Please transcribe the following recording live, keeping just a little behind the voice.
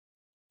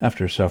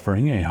After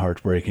suffering a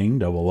heartbreaking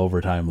double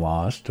overtime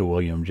loss to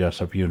William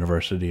Jessup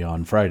University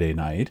on Friday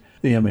night,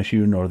 the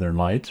MSU Northern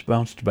Lights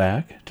bounced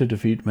back to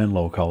defeat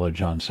Menlo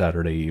College on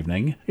Saturday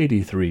evening,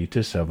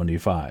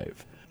 83-75.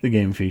 The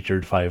game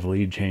featured 5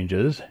 lead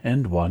changes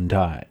and 1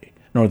 tie.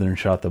 Northern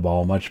shot the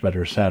ball much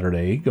better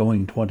Saturday,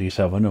 going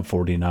 27 of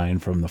 49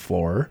 from the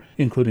floor,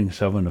 including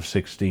 7 of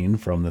 16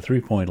 from the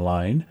three-point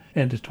line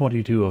and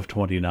 22 of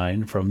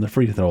 29 from the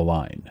free throw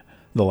line.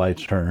 The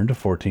Lights turned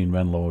 14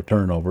 Menlo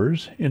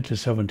turnovers into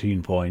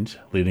 17 points,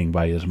 leading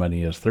by as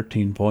many as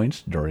 13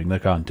 points during the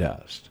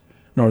contest.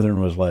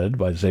 Northern was led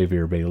by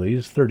Xavier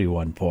Bailey's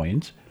 31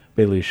 points.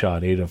 Bailey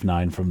shot 8 of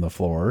 9 from the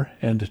floor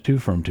and 2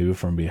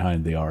 from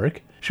behind the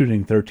arc,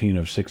 shooting 13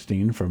 of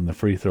 16 from the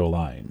free throw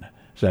line.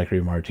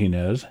 Zachary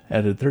Martinez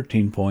added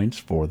 13 points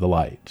for the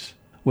Lights.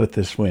 With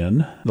this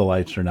win, the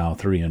Lights are now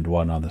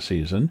 3-1 on the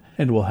season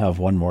and will have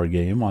one more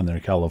game on their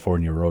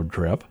California road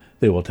trip.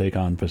 They will take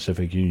on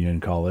Pacific Union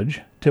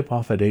College,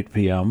 tip-off at 8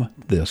 p.m.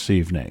 this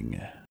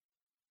evening.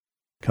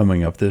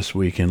 Coming up this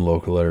week in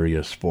local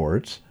area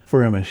sports,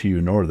 for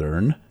MSU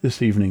Northern,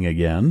 this evening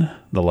again,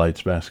 the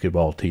Lights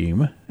basketball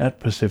team at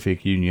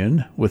Pacific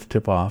Union with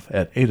tip-off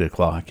at 8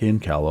 o'clock in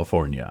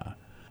California.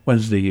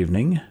 Wednesday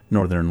evening,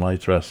 Northern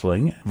Lights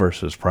Wrestling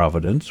versus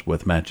Providence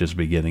with matches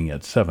beginning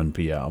at 7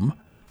 p.m.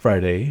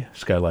 Friday,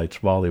 Skylights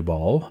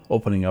Volleyball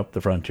opening up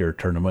the Frontier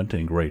Tournament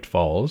in Great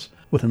Falls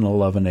with an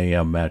 11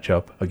 a.m.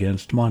 matchup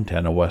against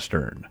Montana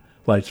Western.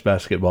 Lights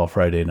Basketball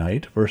Friday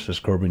night versus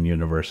Corbin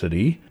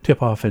University,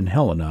 tip-off in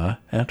Helena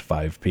at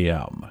 5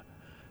 p.m.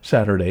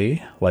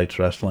 Saturday, Lights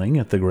Wrestling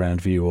at the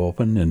Grandview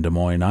Open in Des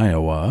Moines,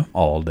 Iowa,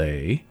 all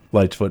day.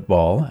 Lights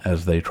Football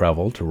as they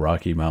travel to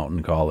Rocky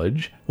Mountain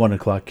College, 1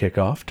 o'clock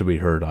kickoff to be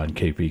heard on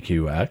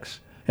KPQX.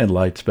 And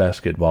Lights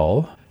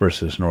Basketball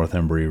versus North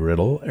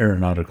Embry-Riddle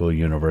Aeronautical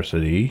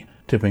University,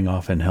 tipping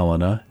off in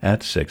Helena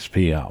at 6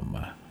 p.m.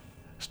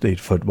 State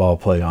football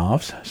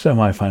playoffs,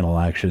 semifinal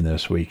action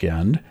this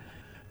weekend.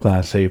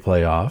 Class A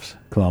playoffs,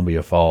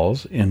 Columbia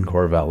Falls in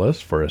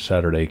Corvallis for a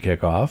Saturday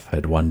kickoff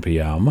at 1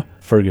 p.m.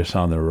 Fergus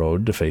on the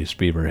road to face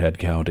Beaverhead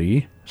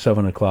County,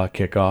 7 o'clock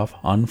kickoff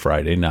on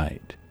Friday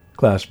night.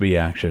 Class B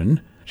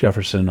action,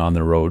 Jefferson on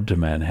the road to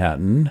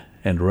Manhattan,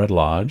 and Red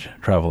Lodge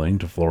traveling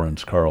to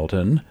Florence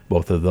Carlton,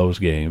 both of those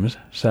games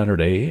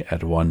Saturday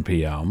at 1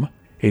 p.m.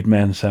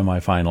 8-man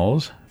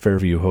semifinals,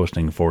 Fairview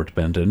hosting Fort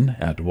Benton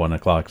at 1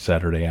 o'clock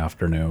Saturday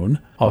afternoon,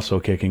 also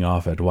kicking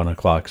off at 1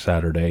 o'clock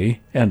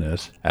Saturday,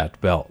 Ennis at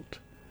Belt.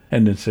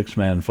 And in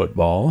 6-man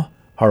football,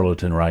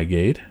 Harleton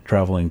Rygate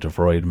traveling to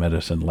Freud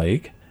Medicine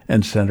Lake,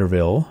 and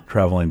Centerville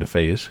traveling to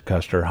face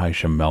Custer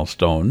Hysham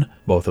Melstone,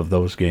 both of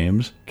those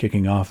games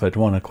kicking off at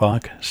 1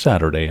 o'clock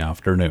Saturday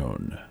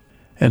afternoon.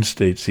 And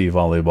State C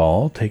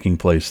Volleyball taking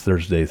place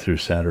Thursday through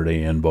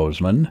Saturday in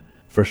Bozeman.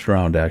 First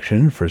round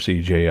action for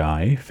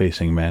CJI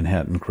facing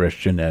Manhattan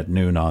Christian at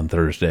noon on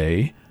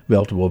Thursday.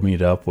 Belt will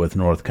meet up with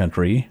North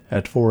Country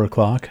at 4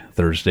 o'clock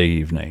Thursday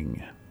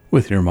evening.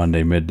 With your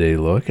Monday midday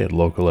look at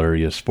local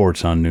area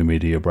sports on New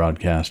Media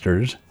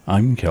Broadcasters,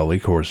 I'm Kelly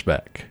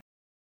Korsbeck.